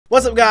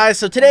What's up, guys?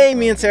 So today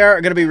me and Sarah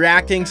are going to be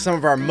reacting to some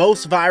of our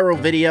most viral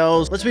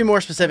videos. Let's be more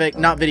specific,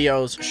 not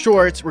videos,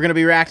 shorts. We're going to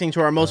be reacting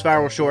to our most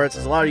viral shorts.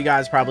 As a lot of you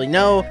guys probably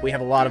know, we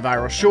have a lot of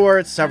viral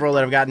shorts, several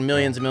that have gotten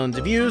millions and millions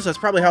of views. That's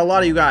probably how a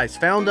lot of you guys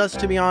found us,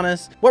 to be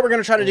honest. What we're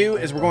going to try to do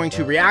is we're going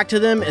to react to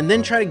them and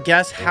then try to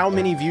guess how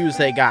many views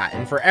they got.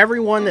 And for every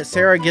one that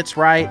Sarah gets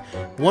right,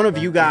 one of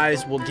you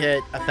guys will get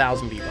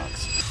 1,000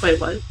 V-Bucks. Wait,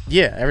 what?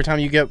 Yeah, every time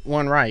you get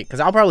one right, because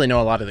I'll probably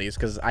know a lot of these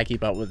because I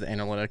keep up with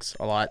analytics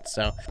a lot.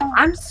 So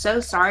I'm so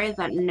sorry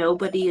that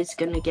nobody is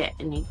gonna get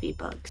any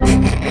V-Bucks.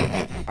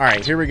 all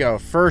right, here we go.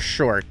 First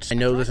short. I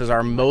know this is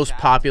our most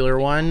popular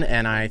one,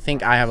 and I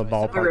think I have a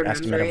ballpark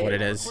estimate of what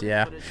it is.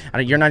 Yeah,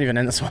 you're not even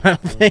in this one, I don't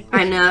think.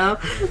 I know.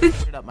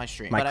 Up my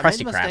stream, My but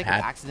crusty I made the crab mistake of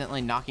hat.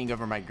 accidentally knocking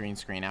over my green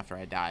screen after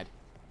I died.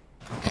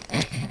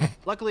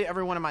 Luckily,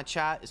 everyone in my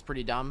chat is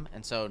pretty dumb,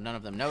 and so none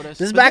of them noticed.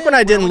 This is But back when then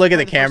I didn't went look to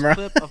at the play first camera.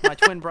 clip of my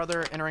twin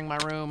brother entering my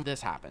room.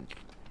 This happened.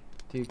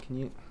 Dude, can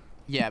you?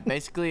 Yeah,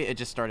 basically, it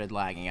just started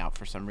lagging out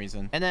for some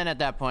reason. And then at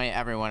that point,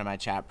 everyone in my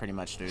chat pretty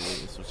much knew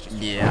this was just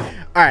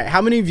Yeah. All right,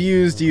 how many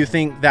views do you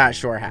think that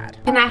short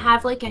had? Can I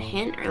have like a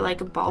hint or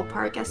like a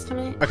ballpark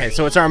estimate? Okay,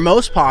 so it's our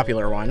most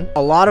popular one.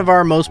 A lot of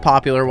our most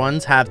popular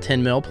ones have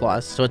 10 mil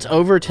plus, so it's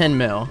over 10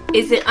 mil.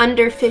 Is it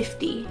under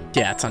 50?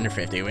 Yeah, it's under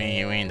 50. We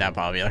ain't that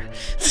popular.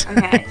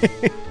 Okay.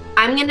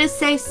 I'm gonna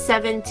say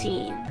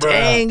 17.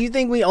 Dang, you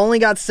think we only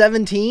got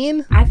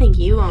 17? I think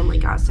you only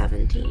got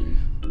 17.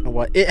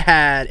 What it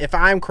had, if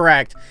I'm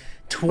correct,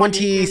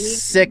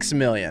 26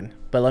 million.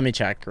 But let me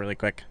check really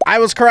quick. I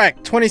was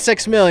correct,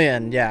 26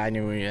 million. Yeah, I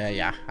knew.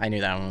 Yeah, I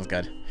knew that one was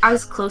good. I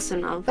was close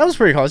enough. That was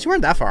pretty close. You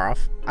weren't that far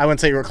off. I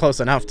wouldn't say you were close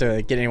enough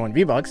to get anyone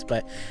V-Bucks,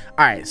 but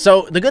all right.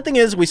 So the good thing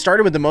is we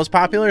started with the most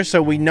popular,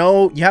 so we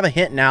know you have a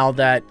hint now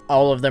that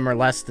all of them are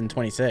less than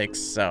 26.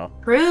 So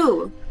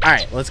True. all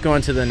right, let's go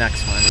into the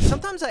next one.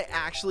 Sometimes I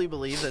actually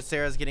believe that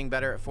Sarah's getting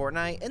better at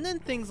Fortnite, and then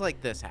things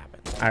like this happen.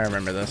 I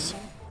remember this.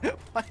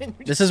 Why didn't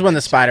you This just is when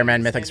the stand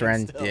Spider-Man mythics were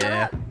in. still?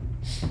 Yeah.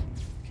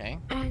 Okay.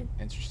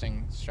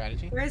 Interesting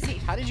strategy. Where is he?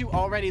 How did you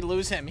already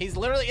lose him? He's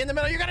literally in the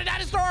middle. You're gonna die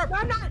to storm.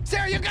 I'm not.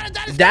 Sarah, you're gonna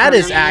die to storm. That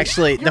is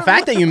actually the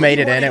fact that you made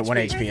it in at 1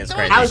 HP is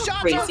crazy. That was Shots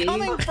crazy. are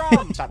coming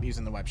from. Stop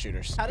using the web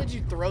shooters. How did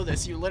you throw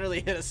this? You literally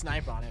hit a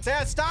snipe on him.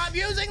 Sarah, stop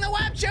using the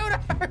web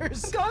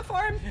shooters. Go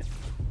for him.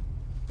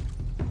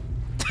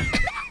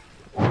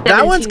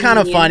 That one's kind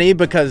of 17 funny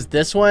because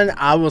this one,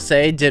 I will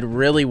say, did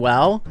really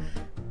well.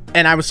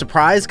 And I was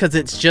surprised because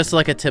it's just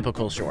like a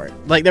typical short.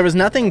 Like, there was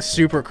nothing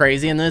super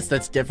crazy in this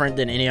that's different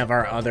than any of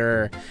our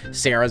other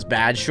Sarah's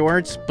Bad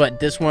shorts, but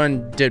this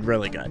one did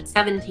really good.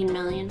 17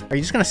 million. Are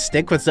you just going to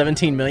stick with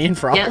 17 million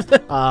for all Yeah. of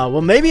them?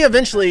 Well, maybe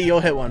eventually you'll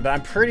hit one, but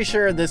I'm pretty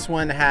sure this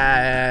one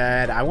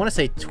had, I want to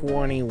say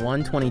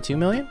 21, 22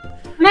 million?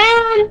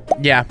 Man!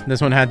 Yeah,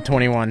 this one had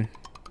 21.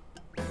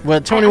 Well,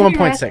 I 21.6.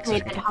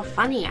 underestimated how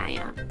funny I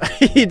am.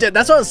 He did.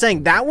 That's what I was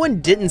saying. That one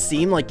didn't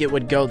seem like it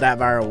would go that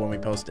viral when we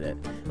posted it.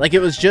 Like, it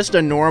was just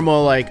a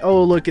normal, like,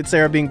 oh, look at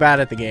Sarah being bad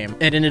at the game.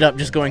 It ended up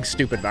just going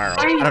stupid viral.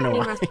 Why are you I don't know saying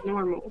why. that's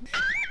normal?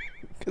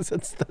 Because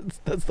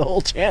that's the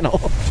whole channel.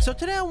 So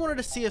today I wanted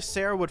to see if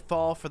Sarah would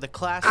fall for the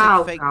classic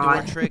Oh, fake God.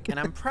 door trick, and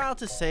I'm proud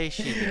to say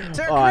she did.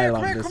 Sarah, Oh, come I here,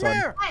 love come here, this come one.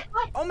 here.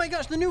 What? Oh my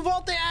gosh, the new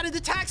vault they added,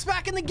 the tax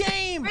back in the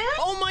game. Really?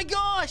 Oh my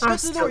gosh. I'm Go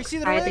to the door. You so see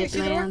the door? You excited, see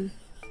the door? man.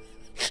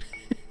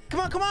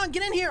 Come on,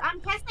 get in here.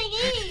 I'm pressing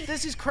E.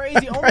 This is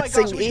crazy. Oh my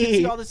Pressing gosh, we should E.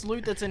 see all this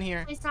loot that's in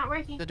here. It's not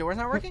working. The door's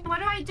not working? What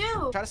do I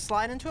do? Try to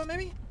slide into it,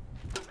 maybe?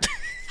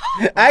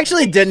 I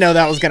actually did know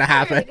that was going to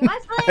happen.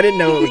 I didn't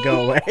know it would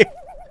go away.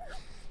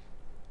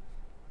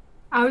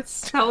 I was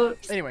so.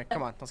 Anyway,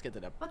 come on, let's get to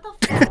them. What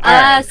the fuck?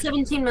 Alright.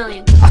 17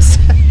 million.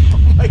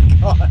 Oh my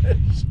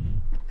gosh.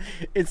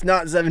 It's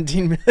not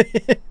 17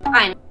 million.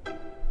 Fine.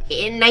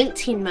 In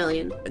 19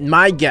 million.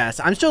 My guess,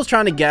 I'm still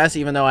trying to guess,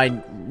 even though I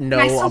know Can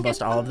I still almost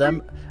get all of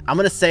them. I'm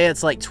going to say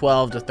it's like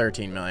 12 to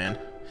 13 million.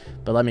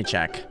 But let me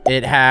check.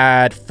 It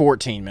had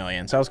 14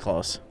 million, so I was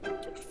close.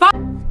 Fuck.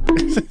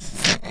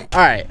 All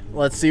right,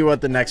 let's see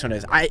what the next one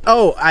is.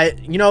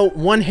 You know,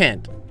 one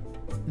hint.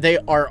 They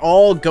are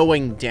all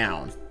going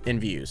down in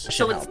views. So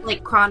Should it's help.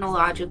 like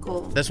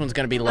chronological. This one's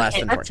going to be less Okay,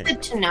 than that's 14.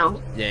 good to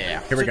know.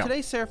 Yeah. Here we go.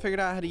 Today Sarah figured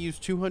out how to use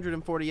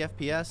 240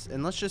 FPS,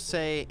 and let's just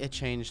say it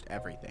changed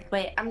everything.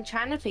 Wait, I'm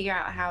trying to figure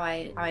out how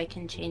I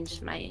can change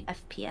my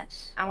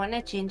FPS. I want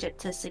to change it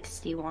to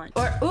 61.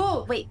 Or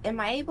oh wait, am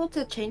I able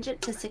to change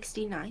it to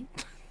 69?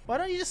 Why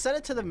don't you just set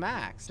it to the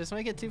max? Just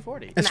make it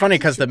 240. It's funny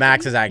because the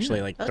max is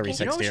actually like Okay.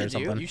 You know what 360 you or should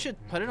do? something. You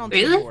should put it on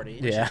Really? 240. You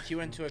Yeah. should queue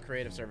into a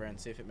creative server and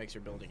see if it makes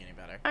your building any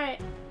better. All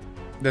right.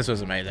 This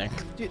was amazing.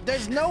 Dude,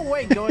 there's no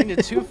way going to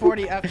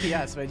 240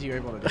 FPS made you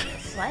able to do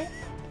this. What?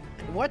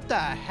 What the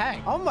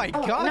heck? Oh my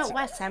Oh god. no,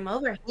 Wes, I'm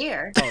over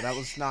here. Oh,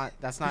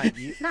 that's not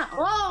you. No.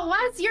 Whoa,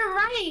 Wes, you're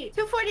right.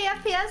 240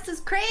 FPS is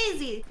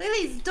crazy. Look at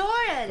these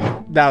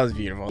doors. That was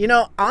beautiful. You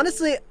know,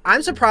 honestly,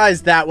 I'm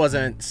surprised that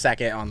wasn't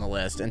second on the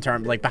list in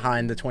terms, like,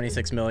 behind the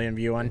 26 million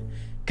view one.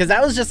 Because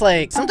that was just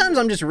like, sometimes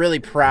I'm just really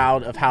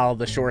proud of how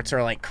the shorts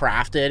are like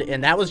crafted,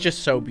 and that was just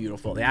so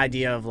beautiful. The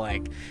idea of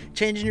like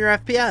changing your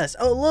FPS.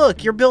 Oh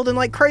look, you're building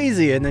like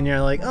crazy, and then you're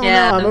like, oh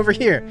Yeah. no, I'm over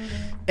here.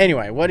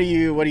 Anyway, what do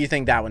you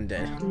think that one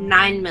did?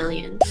 9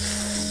 million.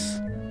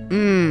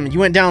 You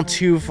went down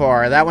too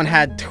far. That one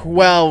had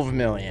 12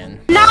 million.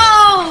 No!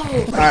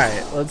 All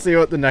right, let's see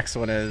what the next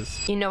one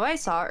is. You know what I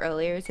saw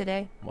earlier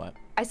today? What?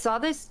 I saw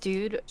this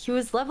dude. He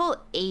was level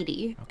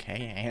 80.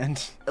 Okay, and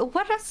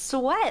What a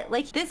sweat.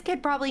 Like, this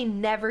kid probably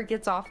never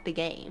gets off the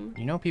game.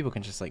 you know people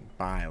can just like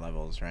buy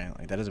levels, right?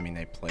 Like that doesn't mean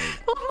they played.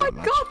 Oh my that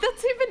much. god,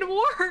 that's even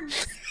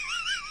worse.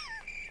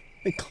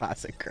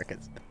 Classic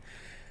crickets.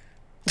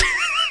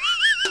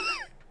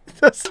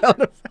 The sound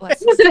of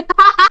Bless you.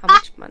 How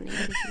much money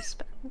did you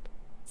spend?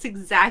 It's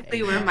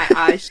exactly where my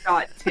eyes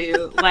shot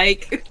to.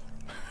 Like,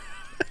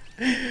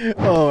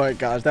 Oh my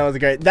gosh, that was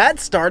great. That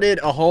started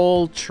a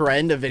whole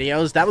trend of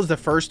videos. That was the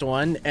first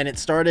one, and it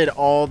started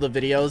all the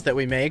videos that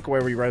we make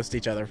where we roast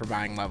each other for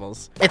buying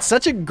levels. It's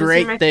such a my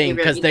great thing favorite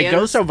because they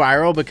go videos. so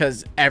viral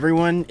because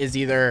everyone is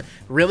either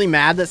really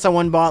mad that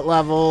someone bought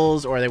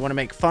levels or they want to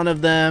make fun of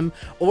them,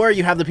 or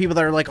you have the people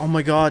that are like, oh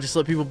my god, just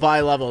let people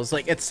buy levels.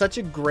 Like, it's such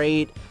a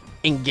great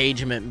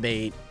engagement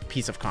bait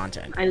piece of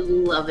content. I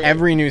love it.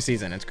 Every new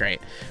season, it's great.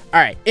 All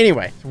right,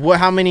 anyway,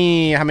 how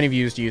many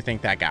views do you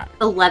think that got?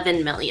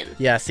 11 million.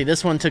 Yeah, see,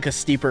 this one took a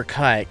steeper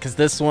cut because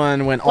this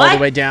one went all the What?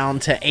 way down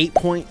to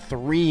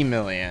 8.3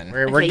 million.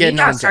 We're Okay, getting you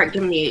gotta on. start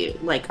giving me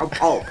like a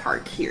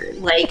ballpark here.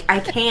 Like, I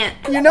can't.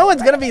 You know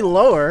it's gonna be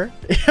lower.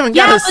 You haven't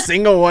got Yeah, a but-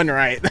 single one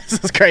right.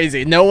 This is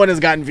crazy. No one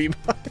has gotten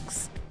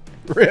V-Bucks.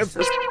 Rip.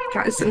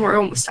 Guys, and we're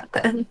almost at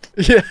the end.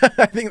 Yeah,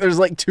 I think there's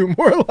like 2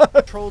 more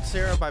left. Trolled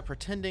Sarah by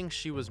pretending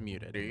she was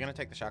muted. Are you gonna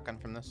take the shotgun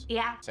from this?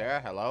 Yeah.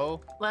 Sarah, hello?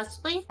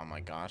 Wesley? Oh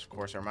my gosh, of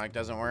course her mic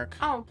doesn't work.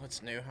 Oh.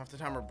 What's new? Half the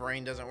time her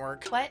brain doesn't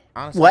work. What?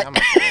 Honestly, What? I'm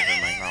okay with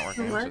her mic not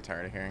working. I'm so What?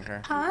 tired of hearing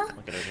her. Huh?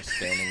 Look at her just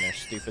standing there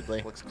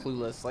stupidly. Looks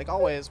clueless, like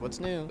always.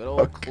 What's new? Good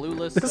old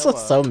clueless. This Zilla.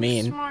 was so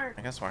mean. Smart.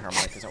 I guess why her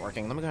mic isn't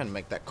working. Let me go ahead and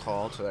make that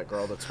call to that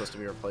girl that's supposed to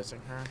be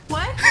replacing her.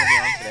 What? We're gonna be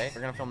on today.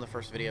 We're gonna film the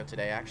first video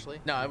today, actually.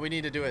 No, we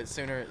need to do it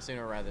sooner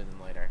rather than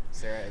later.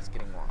 Sarah is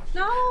getting washed.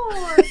 No.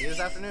 See you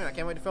this afternoon. I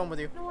can't wait to film with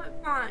you. No, I'm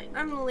fine.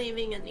 I'm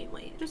leaving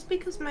anyway. Just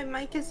because my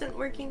mic isn't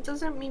working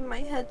doesn't mean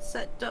my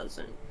headset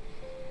doesn't.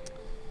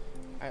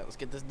 Alright, let's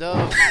get this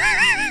done.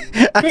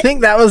 I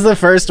think that was the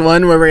first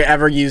one where we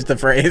ever used the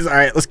phrase,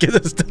 alright, let's get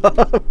this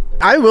done.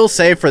 I will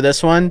say for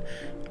this one,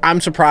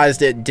 I'm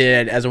surprised it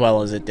did as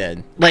well as it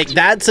did. Like,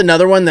 that's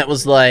another one that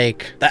was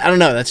like, I don't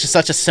know, that's just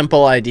such a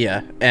simple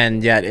idea,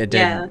 and yet it did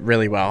Yeah.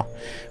 really well.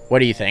 What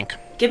do you think?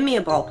 Give me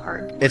a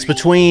ballpark. It's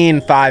between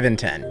 5 and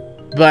 10.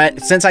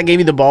 But since I gave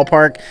you the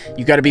ballpark,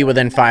 you got to be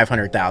within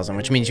 500,000,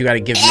 which means you got to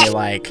give me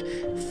like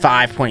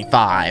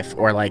 5.5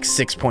 or like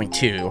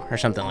 6.2 or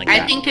something like I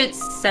that. think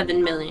it's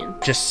 7 million.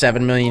 Just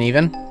 7 million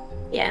even?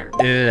 Yeah.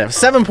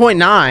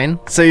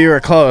 7.9. So you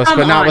were close, Come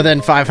but not on.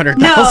 within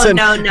 500,000.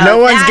 No. No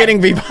one's that- getting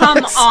V-Bucks.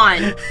 Come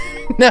on.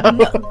 No.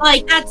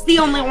 Like, that's the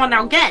only one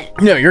I'll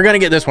get. No, you're going to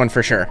get this one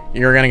for sure.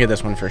 You're going to get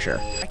this one for sure.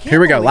 I can't Here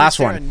we go. believe Last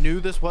Sarah one. knew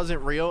this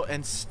wasn't real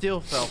and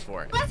still fell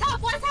for it. What's up?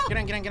 What's up? Get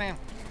in, get in, get in.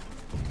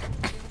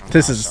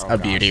 This is a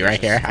beauty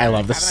right here. I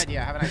love Have this. an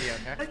idea, have an idea,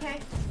 okay? Okay.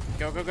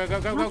 Go, go, go, go,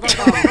 go, go, go,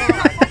 go,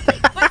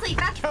 Wesley,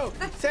 go.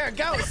 Sarah,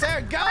 go,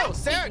 Sarah, go,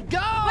 Sarah, go!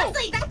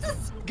 Wesley, that's a...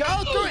 Go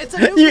through it, it's a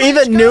new You glitch,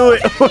 even go. knew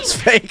it was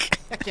fake.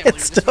 I can't believe It's you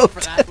just still fell for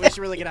that. We should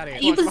really get out of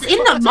here. He Come was on, in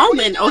come the on, come on,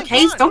 moment, come on, okay?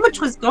 come So on.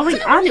 much was going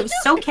Sarah, on. what It you was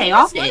so doing?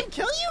 Let chaotic. him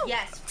kill you?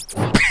 Yes.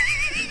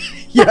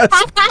 Yes.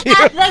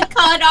 The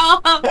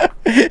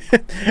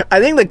cutoff. I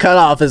think the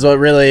cutoff is what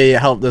really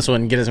helped this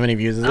one get as many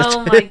views as it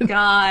Oh my did.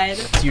 god.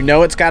 You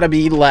know it's got to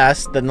be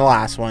less than the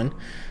last one.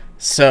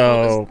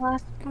 So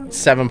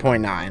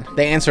 7.9.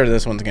 The answer to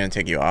this one's going to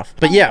tick you off.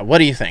 But yeah, what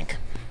do you think?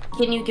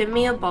 Can you give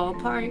me a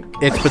ballpark?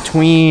 It's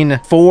between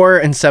 4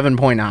 and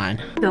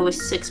 7.9. That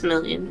was 6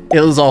 million.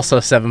 It was also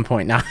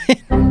 7.9.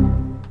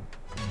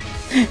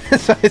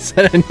 So I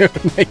said I knew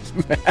it would make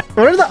you mad.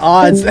 What are the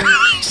odds?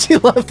 She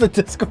left the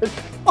Discord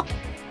call.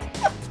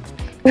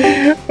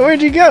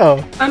 Where'd you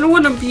go? I don't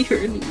want to be here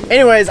anymore.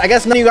 Anyways, I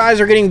guess none of you guys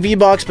are getting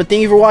V-Bucks, but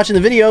thank you for watching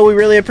the video. We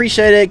really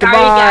appreciate it.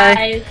 Goodbye.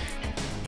 Sorry, guys.